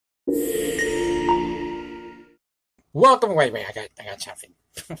Welcome. Wait. I got something.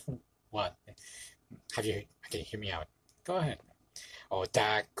 What? Have you? Okay, hear me out. Go ahead. Oh,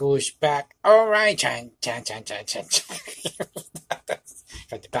 that goes back. All right, chan chan chan chan chan.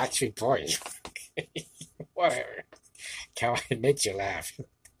 From the Backstreet Boys. Whatever. Come on, it makes you laugh.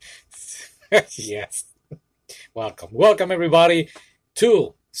 Yes. Welcome everybody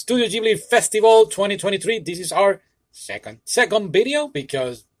to Studio Ghibli Festival 2023. This is our second video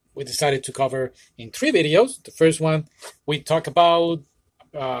because we decided to cover in three videos. The first one we talk about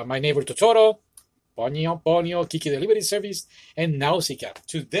My Neighbor Totoro, Ponyo, Kiki Delivery Service, and Nausicaa.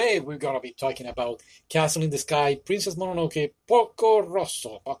 Today we're gonna be talking about Castle in the Sky, Princess Mononoke, Porco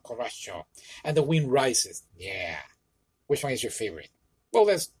Rosso, and The Wind Rises. Yeah. Which one is your favorite? Well,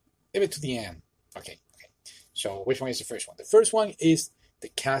 let's leave it to the end. Okay. So which one is the first one? The first one is The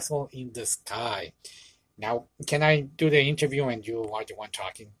Castle in the Sky. Now, can I do the interview and you are the one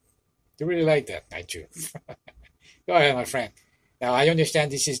talking? You really like that, I do. Go ahead, my friend. Now, I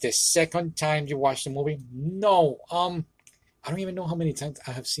understand this is the second time you watched the movie. No, I don't even know how many times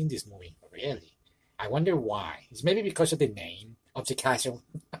I have seen this movie. Really? I wonder why. It's maybe because of the name of the castle.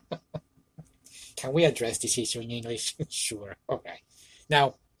 Can we address this issue in English? Sure. Okay.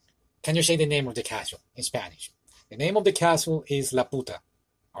 Now, can you say the name of the castle in Spanish? The name of the castle is La Puta.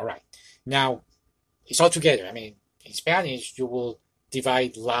 All right. Now, it's all together. I mean, in Spanish, you will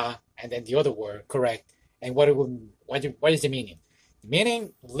divide la and then the other word, correct? And what is the meaning? The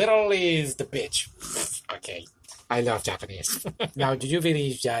meaning literally is the bitch. Okay. I love Japanese. Now, do you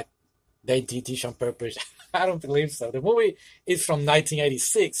believe that they did this on purpose? I don't believe so. The movie is from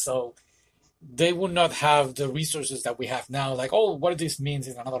 1986, so they would not have the resources that we have now. Like, oh, what this means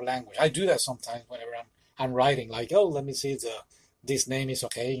in another language. I do that sometimes whenever I'm writing. Like, oh, let me see if this name is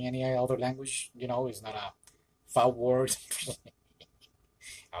okay in any other language. You know, it's not a foul word.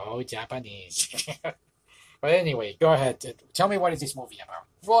 Oh, Japanese. But anyway, go ahead. Tell me, what is this movie about?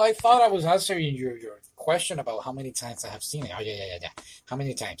 Well, I thought I was answering your question about how many times I have seen it. Oh, yeah. How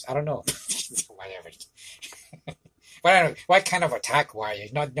many times? I don't know. Whatever. But I don't know, what kind of attack were you?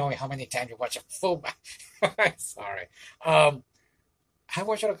 Not knowing how many times you watch a film. Sorry. I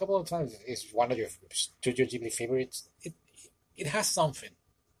watched it a couple of times. It's one of your Studio Ghibli favorites. It has something.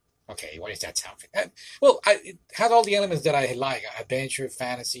 Okay, what is that something? It has all the elements that I like: adventure,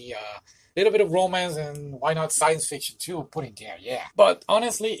 fantasy, a little bit of romance, and why not science fiction too? Put in there, yeah. But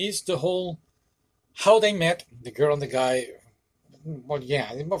honestly, it's the whole how they met, the girl and the guy. Well,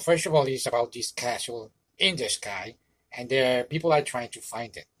 yeah. Well, first of all, it's about this castle in the sky, and there people are trying to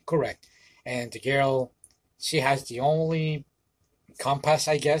find it. Correct. And the girl, she has the only compass,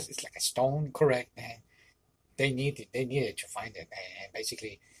 I guess. It's like a stone, correct? And they needed to find it, and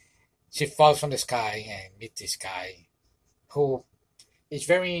basically she falls from the sky and meets this guy who is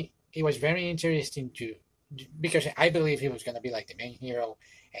very. It was very interesting to because I believe he was going to be like the main hero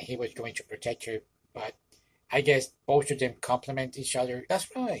and he was going to protect her, but I guess both of them complement each other. That's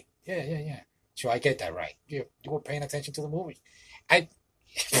right. Yeah. So I get that right. You were paying attention to the movie. I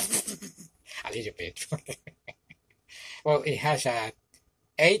a little bit. Well, it has a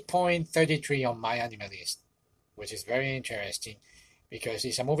 8.33 on my anime list, which is very interesting because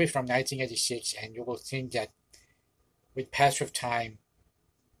it's a movie from 1986, and you will think that with passage of time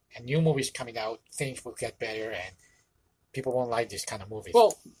and new movies coming out, things will get better and people won't like this kind of movies.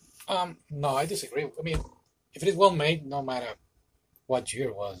 Well, no, I disagree. I mean, if it is well made, no matter what year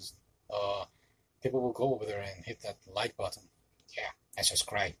it was, people will go over there and hit that like button. Yeah, and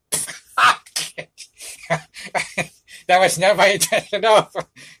subscribe. That was not my intention. No,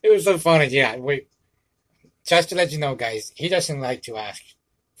 it was so funny. Yeah, just to let you know, guys, he doesn't like to ask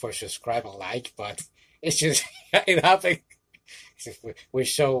for subscribe and like, but it's just it happened. We're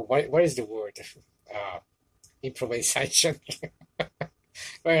so what is the word? Improvisation.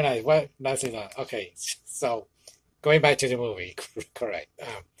 Very nice. Well, that's enough. Okay, so going back to the movie, correct.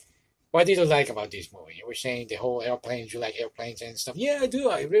 What did you like about this movie? You were saying the whole airplanes. You like airplanes and stuff. Yeah, I do.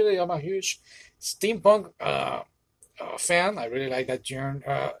 I'm a huge steampunk fan. I really like that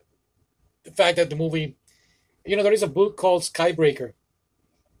genre. The fact that the movie, there is a book called Skybreaker.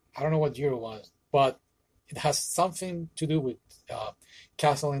 I don't know what year it was, but it has something to do with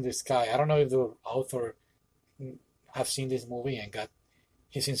Castle in the Sky. I don't know if the author have seen this movie and got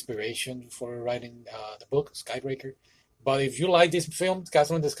his inspiration for writing the book Skybreaker. But if you like this film,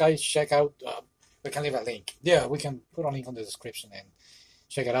 Castle in the Sky, check out. We can leave a link. Yeah, we can put a link on the description and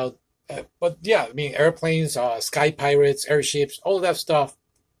check it out. But yeah, I mean, airplanes, sky pirates, airships, all that stuff.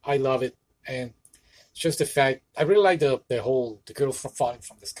 I love it, and it's just the fact I really like the girl falling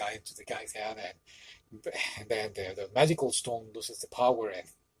from the sky into the guy's head, and then the magical stone loses the power, and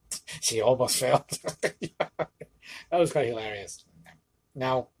She almost failed. That was quite hilarious.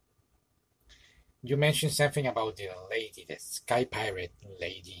 Now, you mentioned something about the lady, the sky pirate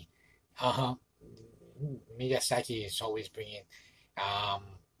lady. Uh huh. Miyazaki is always bringing, um,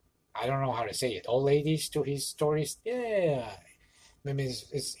 I don't know how to say it, old ladies to his stories. Yeah, maybe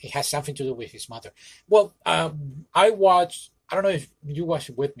it has something to do with his mother. Well, I watched. I don't know if you watched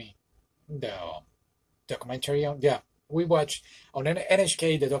it with me. The documentary on, yeah, we watched on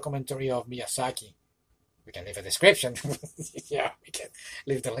NHK the documentary of Miyazaki. We can leave a description. Yeah, we can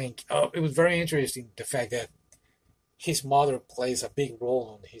leave the link. It was very interesting the fact that his mother plays a big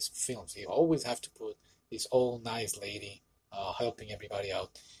role in his films. He always have to put this old nice lady helping everybody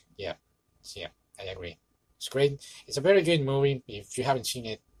out. Yeah, so yeah, I agree. It's great. It's a very good movie. If you haven't seen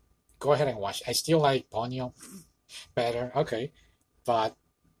it, go ahead and watch. I still like Ponyo better. Okay, but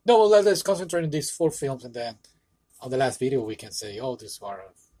no. Well, let's concentrate on these four films, and then on the last video we can say, oh, these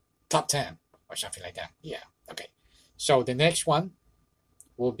were top 10 or something like that. Yeah. Okay. So the next one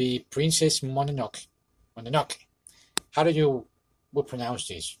will be Princess Mononoke. Mononoke. How do you would pronounce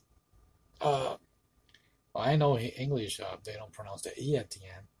this? Uh, well, I know English. They don't pronounce the e at the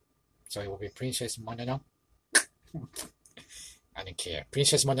end, so it will be Princess Mononoke. I don't care.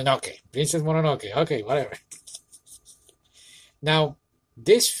 Princess Mononoke. Princess Mononoke. Okay, whatever. Now,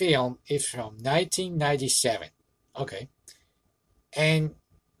 this film is from 1997. Okay, and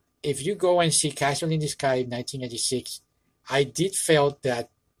if you go and see Castle in the Sky 1986, I did felt that,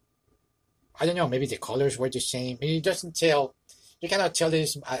 I don't know, maybe the colors were the same. It doesn't tell, you cannot tell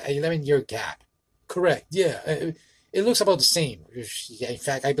this 11-year gap. Correct, yeah. It looks about the same. Yeah, in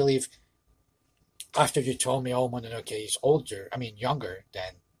fact, I believe after you told me, oh, Mononoke is older, I mean, younger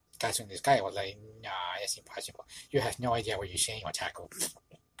than Castle in the Sky, I was like, nah, that's impossible. You have no idea what you're saying, Otaku.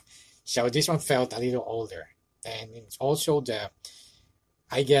 So this one felt a little older. And it's also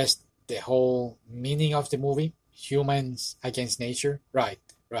I guess, the whole meaning of the movie, humans against nature. Right,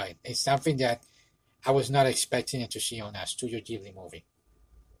 right. It's something that I was not expecting to see on a Studio Ghibli movie.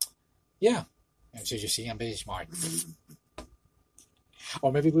 Yeah. And so you see, I'm very smart.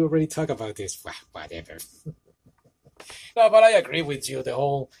 Or maybe we already talked about this. Whatever. No, but I agree with you. The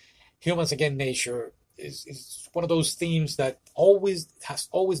whole humans against nature is one of those themes that has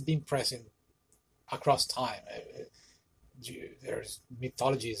always been present across time. There's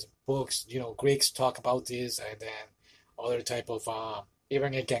mythologies, books, Greeks talk about this, and then other type of,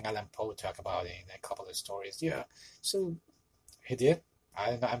 even again, Allan Poe talk about it in a couple of stories. Yeah, so he did.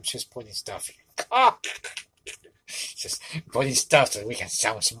 I'm just putting stuff. Just putting stuff so we can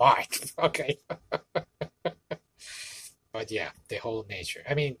sound smart. Okay, but yeah, the whole nature.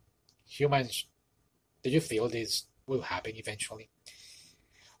 I mean, humans. Did you feel this will happen eventually?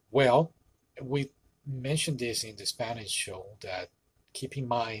 Well, we mentioned this in the Spanish show that keep in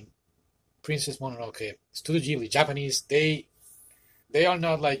mind Princess Mononoke, Studio Ghibli, Japanese, they are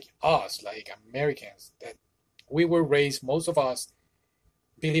not like us, like Americans. That we were raised, most of us,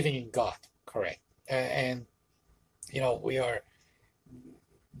 believing in God, correct? And we are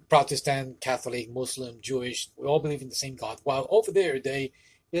Protestant, Catholic, Muslim, Jewish. We all believe in the same God. While over there, they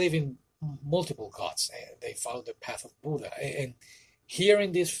believe in multiple gods. They follow the path of Buddha. And here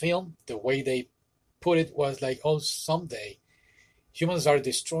in this film, the way they put it was like, oh, someday humans are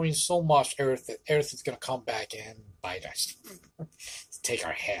destroying so much Earth that Earth is going to come back and bite us, take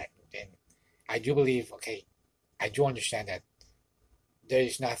our head. And I do believe, okay, I do understand that there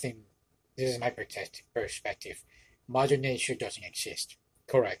is nothing, this is my perspective. Mother Nature doesn't exist.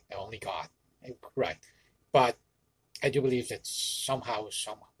 Correct, only God. Correct. But I do believe that somehow,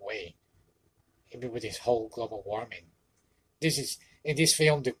 some way, even with this whole global warming, this is, in this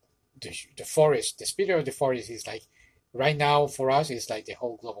film, the forest, the spirit of the forest is like, right now for us, it's like the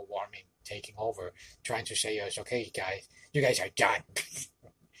whole global warming taking over, trying to say us, okay, guys, you guys are done.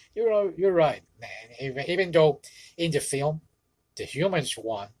 You're right, man. Even though in the film, the humans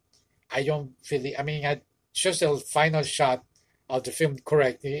won, I don't feel it. I mean, just the final shot of the film,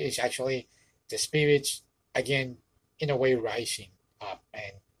 correct, is actually the spirits, again, in a way, rising up.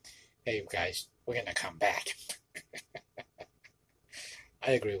 And, hey, guys, we're going to come back.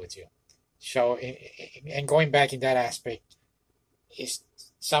 I agree with you. So, and going back in that aspect, is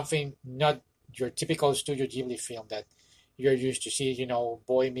something not your typical Studio Ghibli film that you're used to see,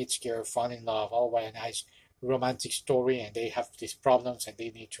 boy meets girl, fall in love, oh, what a nice romantic story, and they have these problems and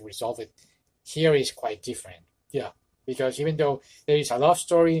they need to resolve it. Here is quite different. Yeah, because even though there is a love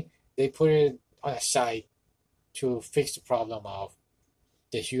story, they put it on a side to fix the problem of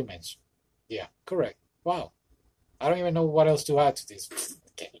the humans. Yeah, correct. Wow. I don't even know what else to add to this.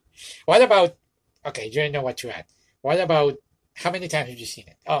 Okay. What about, okay, you don't know what to add. What about, how many times have you seen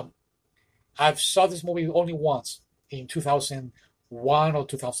it? I've saw this movie only once in 2001 or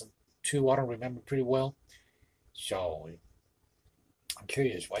 2002. I don't remember pretty well. So I'm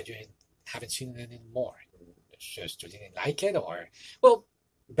curious why you haven't seen it anymore. It's just you didn't like it, or well,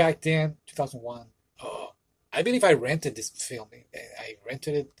 back then 2001. Oh, I believe I rented this film. I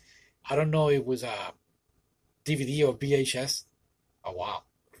rented it. I don't know. It was a DVD or VHS. Oh wow,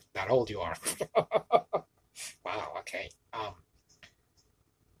 that old you are. Wow. Okay.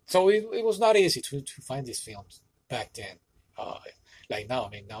 So it was not easy to find these films back then. Uh, like now, I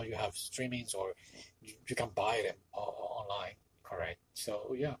mean, now you have streamings or you can buy them online, correct?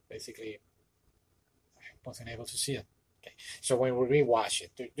 So yeah, basically, I wasn't able to see it. Okay. So when we rewatch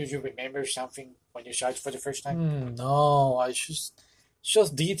it, do you remember something when you saw it for the first time? No, I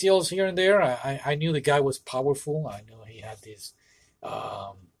just details here and there. I knew the guy was powerful. I knew he had this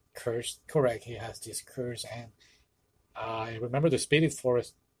um, curse. Correct, he has this curse, and I remember the spirit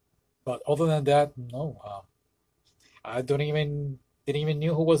forest. But other than that, no. I don't even didn't even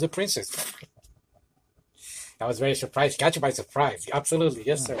knew who was the princess. I was very surprised. Got you by surprise. Absolutely,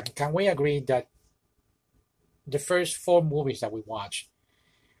 yes, sir. Can we agree that the first four movies that we watched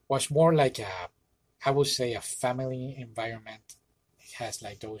was more like I would say a family environment. It has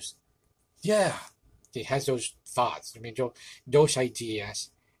like those, yeah, it has those thoughts. I mean, those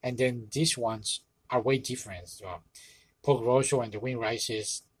ideas, and then these ones are way different. So, Pog Rosso and The Wind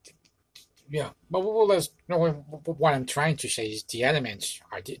Rises. Yeah, but well, let's, you know, what I'm trying to say is the elements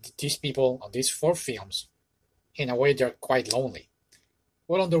are these people on these four films. In a way, they're quite lonely.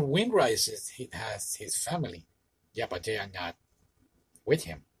 Well, on The Wind Rises, he has his family. Yeah, but they are not with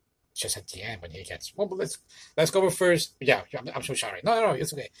him. Just at the end when he gets. Well, let's go over first. Yeah, I'm so sorry. No, no, no,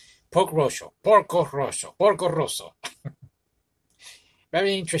 it's okay. Porco Rosso.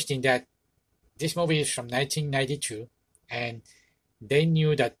 Very interesting that this movie is from 1992, and they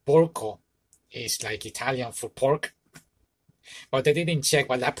knew that porco is like Italian for pork, but they didn't check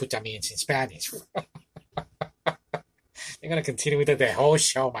what la puta means in Spanish. They're gonna continue with it the whole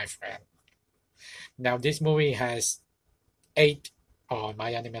show, my friend. Now this movie has 8 on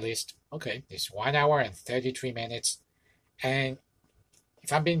my anime list. Okay, it's 1 hour and 33 minutes, and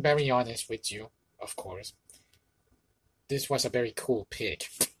if I'm being very honest with you, of course, this was a very cool pig.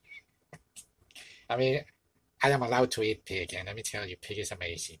 I mean, I am allowed to eat pig, and let me tell you, pig is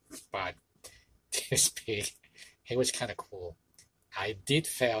amazing. But this pig, it was kind of cool. I did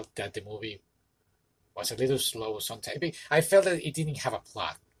felt that the movie was a little slow sometimes. I felt that it didn't have a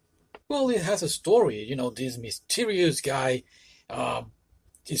plot. Well, it has a story. You know, this mysterious guy um,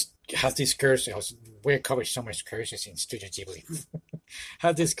 has this curse. We covered so much curses in Studio Ghibli.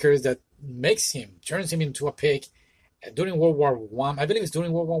 Has this curse that turns him into a pig during World War One. I believe it's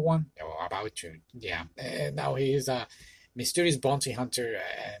during World War One. Or about to, yeah. And now he is a mysterious bounty hunter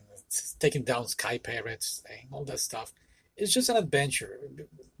and taking down sky pirates and all that stuff. It's just an adventure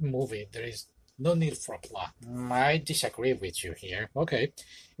movie. There is no need for a plot. I disagree with you here. Okay,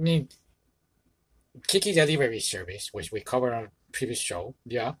 I mean, Kiki Delivery Service, which we covered on previous show,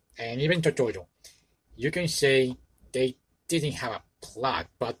 yeah, and even Totoro. You can say they didn't have a plot,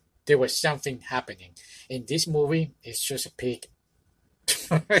 but there was something happening. In this movie, it's just a pig.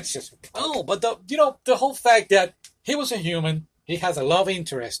 It's just oh, but the whole fact that he was a human, he has a love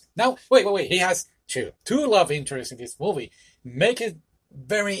interest. Now, wait, he has two love interests in this movie. Make it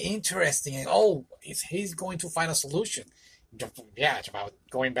very interesting, and he's going to find a solution. Yeah, it's about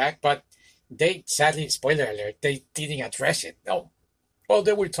going back, but they sadly, spoiler alert, they didn't address it. No, well,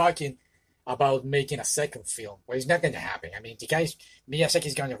 they were talking about making a second film. Well, it's not going to happen. I mean, the guys,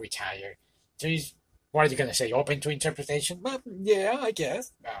 Miyazaki's going to retire. So what are you going to say? Open to interpretation? Well, yeah, I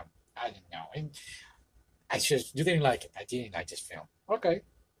guess. I don't know. And you didn't like it. I didn't like this film. Okay.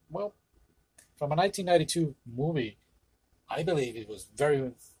 Well, from a 1992 movie, I believe it was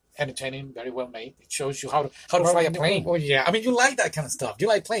very entertaining, very well made. It shows you how to fly a plane. Well, yeah. I mean, you like that kind of stuff. You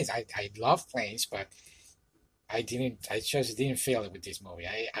like planes. I love planes, but I just didn't feel it with this movie.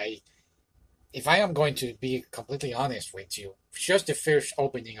 If I am going to be completely honest with you, just the first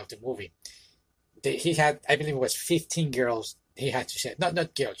opening of the movie, he had, I believe it was 15 girls he had to say,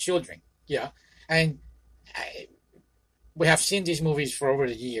 not girls, children. Yeah. And we have seen these movies for over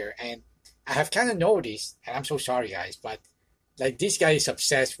a year, and I have kind of noticed, and I'm so sorry, guys, but like this guy is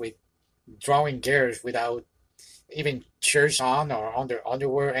obsessed with drawing girls without even shirts on or on their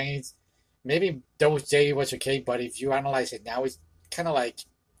underwear, and maybe those days it was okay, but if you analyze it now, it's kind of like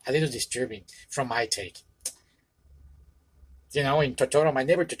a little disturbing from my take. You know, in Totoro, my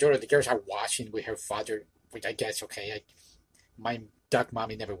neighbor Totoro, the girls are watching with her father, which I guess okay. My duck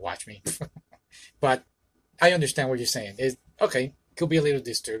mommy never watched me, but I understand what you're saying. It's okay. Could be a little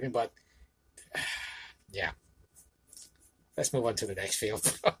disturbing, but Yeah. Let's move on to the next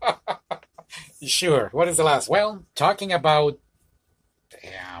field. Sure. What is the last? Well, talking about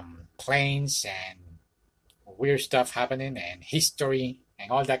planes and weird stuff happening and history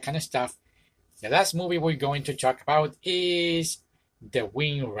and all that kind of stuff. The last movie we're going to talk about is The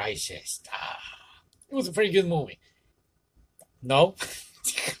Wind Rises. It was a pretty good movie. No?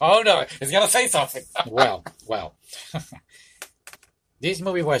 Oh no, it's gonna say something. Well. This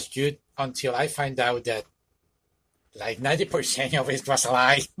movie was good until I find out that like 90% of it was a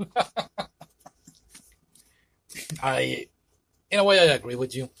lie. In a way, I agree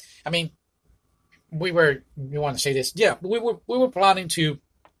with you. I mean, you want to say this? Yeah, we were planning to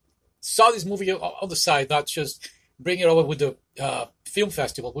saw this movie on the side, not just bring it over with the film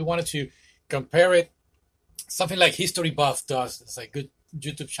festival. We wanted to compare it, something like History Buff does. It's a good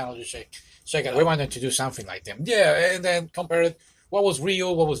YouTube channel to check it out. We wanted to do something like them. Yeah, and then compare it, what was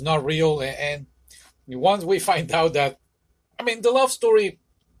real, what was not real. And once we find out that, I mean, the love story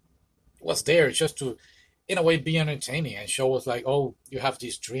was there just to, in a way, be entertaining and show us like, oh, you have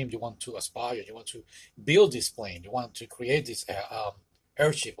this dream, you want to aspire, you want to build this plane, you want to create this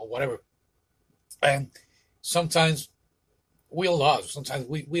airship or whatever. And sometimes we love, sometimes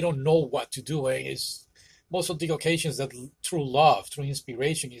we don't know what to do. It's most of the occasions that through love, through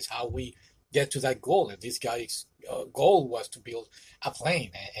inspiration is how we get to that goal. And this guy's goal was to build a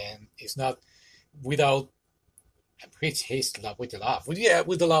plane, and it's not without his love, with the love,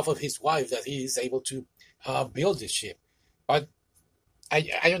 with the love of his wife that he is able to build this ship. But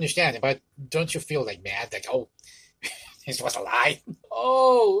I understand it, but don't you feel like mad, like, oh, this was a lie?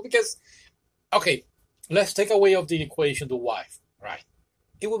 Oh, because, okay, let's take away of the equation the wife, right?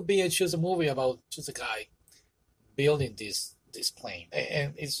 It would be just a movie about just a guy building this plane,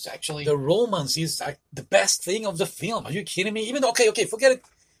 and it's actually the romance is like the best thing of the film. Are you kidding me? Even okay, forget it,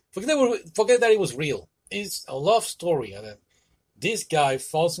 forget that it was real. It's a love story, and this guy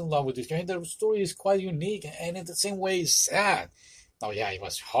falls in love with this guy. And the story is quite unique, and in the same way, it's sad. Oh yeah, it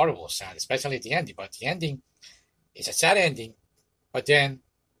was horrible, sad, especially at the ending. But the ending is a sad ending. But then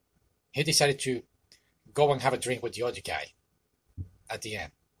he decided to go and have a drink with the other guy at the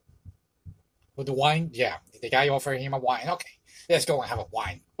end. With the wine, yeah, the guy offered him a wine. Okay, let's go and have a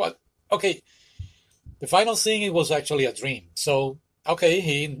wine. But okay, the final thing, it was actually a dream. So okay,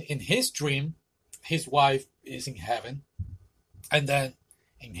 in his dream, his wife is in heaven, and then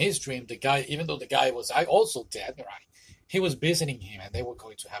in his dream, the guy, even though the guy was also dead, right? He was visiting him, and they were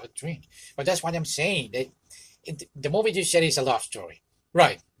going to have a drink. But that's what I'm saying. The movie you said is a love story,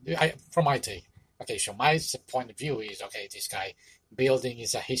 right? From my take. Okay, so my point of view is, okay, this guy building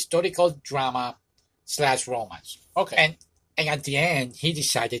is a historical drama / romance. Okay. And at the end, he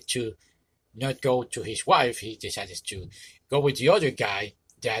decided to not go to his wife. He decided to go with the other guy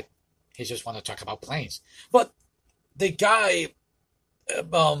that he just want to talk about planes. But the guy,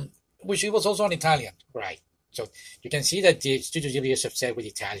 which he was also an Italian, right? So you can see that the Studio Ghibli is upset with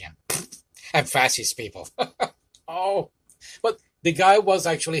Italian and fascist people. Oh, but the guy was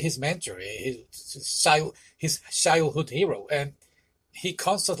actually his mentor, his childhood hero, and he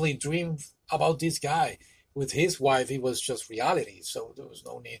constantly dreamed about this guy. With his wife, it was just reality, so there was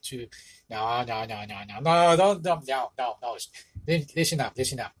no need to. No, no. Listen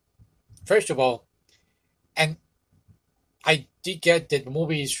up. First of all, and I did get that the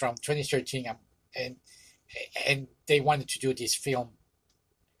movie is from 2013, and they wanted to do this film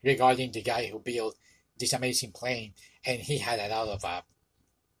regarding the guy who built this amazing plane, and he had a lot of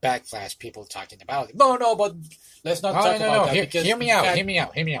backlash, people talking about it. No, but let's not talk about that. Because hear me out,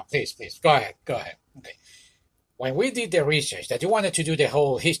 please. Go ahead. Okay. When we did the research that you wanted to do the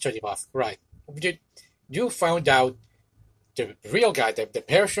whole history buff, right? You found out the real guy, the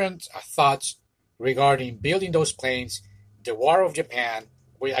person's thoughts regarding building those planes, the War of Japan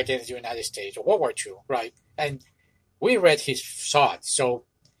against the United States, or World War II, right? And we read his thoughts. So,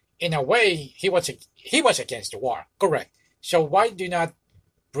 in a way, he was against the war, correct? So why do not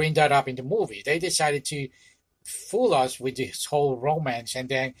bring that up in the movie? They decided to fool us with this whole romance, and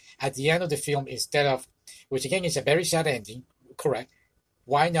then at the end of the film, instead of, which again is a very sad ending, correct?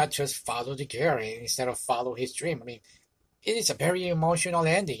 Why not just follow the guy instead of follow his dream? I mean, it is a very emotional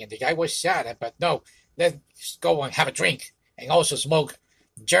ending, and the guy was sad, but no, let's go and have a drink and also smoke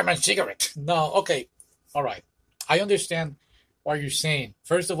German cigarette. No, okay, all right. I understand what you're saying.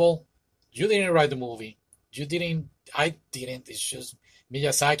 First of all, you didn't write the movie. I didn't. It's just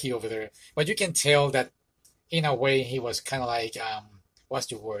Miyazaki over there. But you can tell that in a way he was kind of like, what's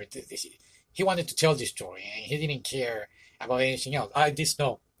the word? He wanted to tell this story, and he didn't care about anything else. I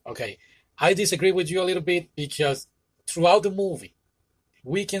disagree with you a little bit, because throughout the movie,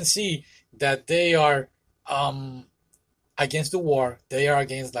 we can see that they are um against the war. They are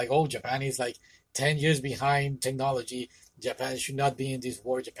against like, oh, Japan is like 10 years behind technology. Japan should not be in this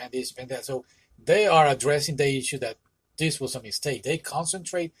war. Japan this, Japan that. So they are addressing the issue that this was a mistake. They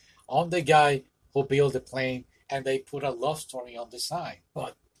concentrate on the guy who built the plane, and they put a love story on the side.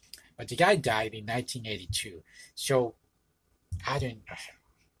 But the guy died in 1982. So I didn't.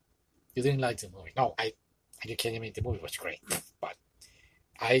 You didn't like the movie? No, I. Are you kidding me? The movie was great, but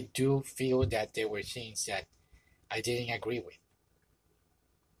I do feel that there were things that I didn't agree with.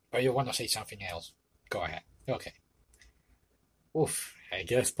 But you want to say something else? Go ahead. Okay. Oof. I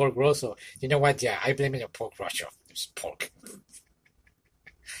guess pork rosso. You know what? Yeah, I blame it on pork rosso. It's pork.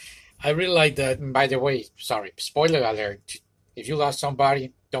 I really like that. And by the way, sorry, spoiler alert. If you lost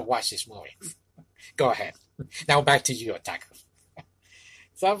somebody, don't watch this movie. Go ahead. Now back to you, Otaku.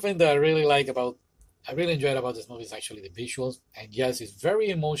 Something that I really enjoyed about this movie is actually the visuals. And yes, it's very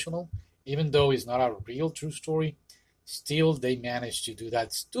emotional, even though it's not a real true story. Still, they managed to do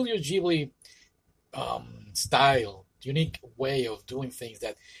that Studio Ghibli style, unique way of doing things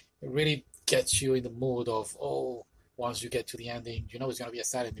that really gets you in the mood of, oh, once you get to the ending, you know it's gonna be a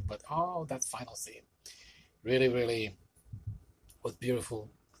sad ending, but oh, that final scene really, really was beautiful,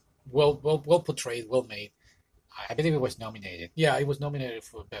 well portrayed, well made. I believe it was nominated. Yeah, it was nominated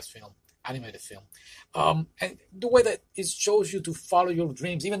for best film, animated film. And the way that it shows you to follow your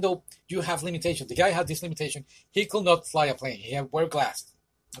dreams, even though you have limitations. The guy had this limitation. He could not fly a plane. He had wear glasses.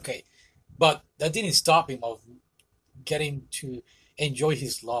 Okay, but that didn't stop him of getting to enjoy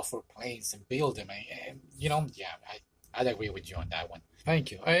his love for planes and build them. And yeah, I'd agree with you on that one.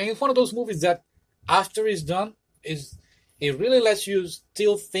 Thank you. And it's one of those movies that after it's done, is it really lets you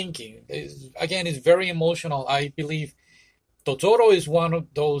still thinking. Again, it's very emotional. I believe Totoro is one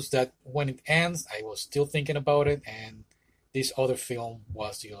of those that when it ends, I was still thinking about it, and this other film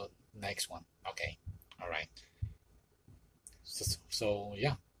was the next one. Okay, all right. So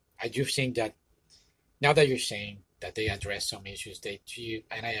yeah, I do think that now that you're saying that they address some issues, they do,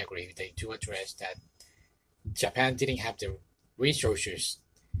 and I agree, they do address that Japan didn't have the resources.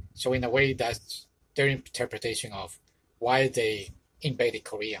 So in a way, that's their interpretation of why they invaded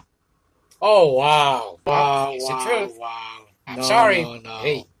Korea. Oh wow! Well, Wow, it's the wow, truth. wow. I'm No, sorry. no,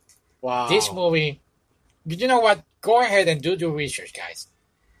 Hey, no. this Wow. movie. You know what? Go ahead and do your research, guys.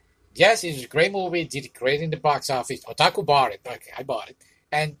 Yes, it's a great movie. Did great in the box office. Otaku bought it. Okay, I bought it,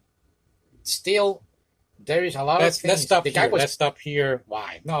 and still there is a lot of Let's things. stop The guy here. was Let's stop here.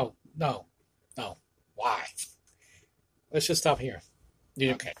 why? No, no, no. Why? Let's just stop here.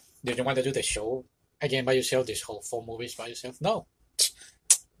 You okay? Did you want to do the show again by yourself? This whole four movies by yourself? No,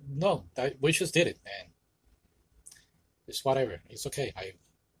 no. We just did it, man. It's whatever. It's okay.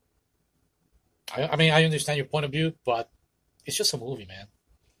 I mean, I understand your point of view, but it's just a movie, man.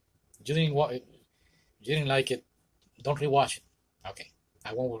 You didn't you didn't like it. Don't rewatch it. Okay,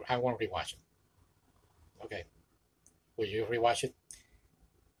 I won't. I won't rewatch it. Okay, will you rewatch it?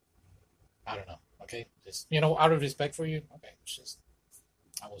 I don't know. Okay, just out of respect for you. Okay, it's just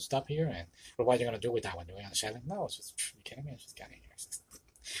I will stop here. And what are you gonna do with that one? Do we understand it? No, it's just you kidding me? I just got in here.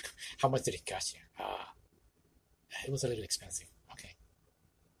 How much did it cost you? It was a little expensive. Okay,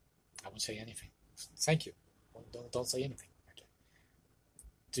 I won't say anything. Thank you. Don't say anything. Okay.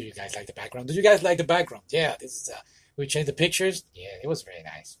 Do you guys like the background? Do you guys like the background? Yeah, this is. We changed the pictures. Yeah, it was very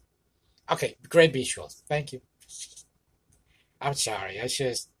nice. Okay, great visuals. Thank you. I'm sorry.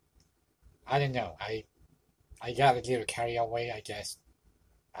 I don't know. I got a little carried away, I guess.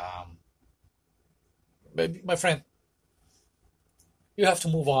 Um, but my friend, you have to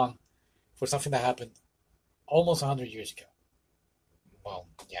move on for something that happened almost 100 years ago. Well,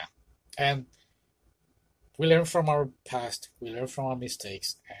 yeah, and we learn from our past. We learn from our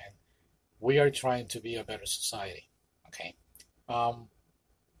mistakes, and we are trying to be a better society. Okay. Um,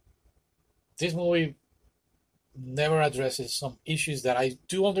 this movie never addresses some issues that I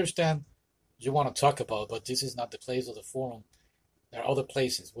do understand you want to talk about, but this is not the place or the forum. There are other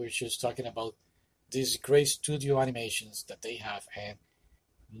places. We're just talking about these great studio animations that they have, and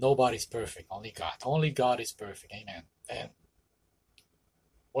nobody's perfect. Only God. Only God is perfect. Amen. And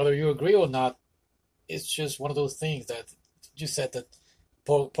whether you agree or not, it's just one of those things that you said that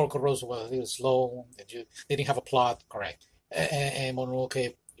Porco Rosso was a little slow, that you didn't have a plot. Correct. And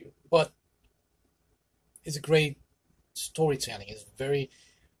Mononoke, but it's a great storytelling. It's very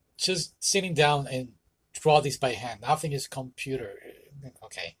just sitting down and draw this by hand. Nothing is computer.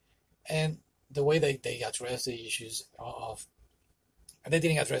 Okay, and the way they address the issues of, and they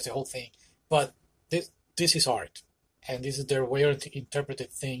didn't address the whole thing, but this is art, and this is their way to interpret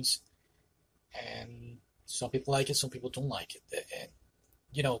things, and some people like it, some people don't like it, and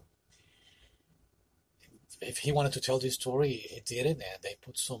you know if he wanted to tell this story, he did it, and they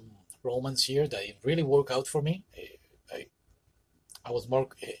put some romance here that it really worked out for me. I, I was more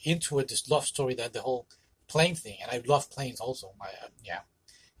into it, this love story, than the whole plane thing, and I love planes also. Yeah,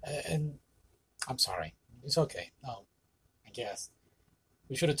 and I'm sorry, it's okay. No, I guess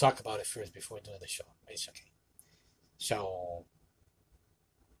we should have talked about it first before doing the show. It's okay. So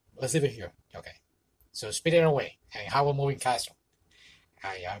let's leave it here. Okay. So Spirited Away and How a Moving Castle.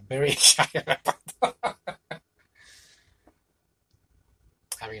 I am very excited about that.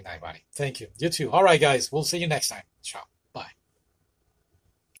 Have a good night, buddy. Thank you. You too. All right, guys. We'll see you next time.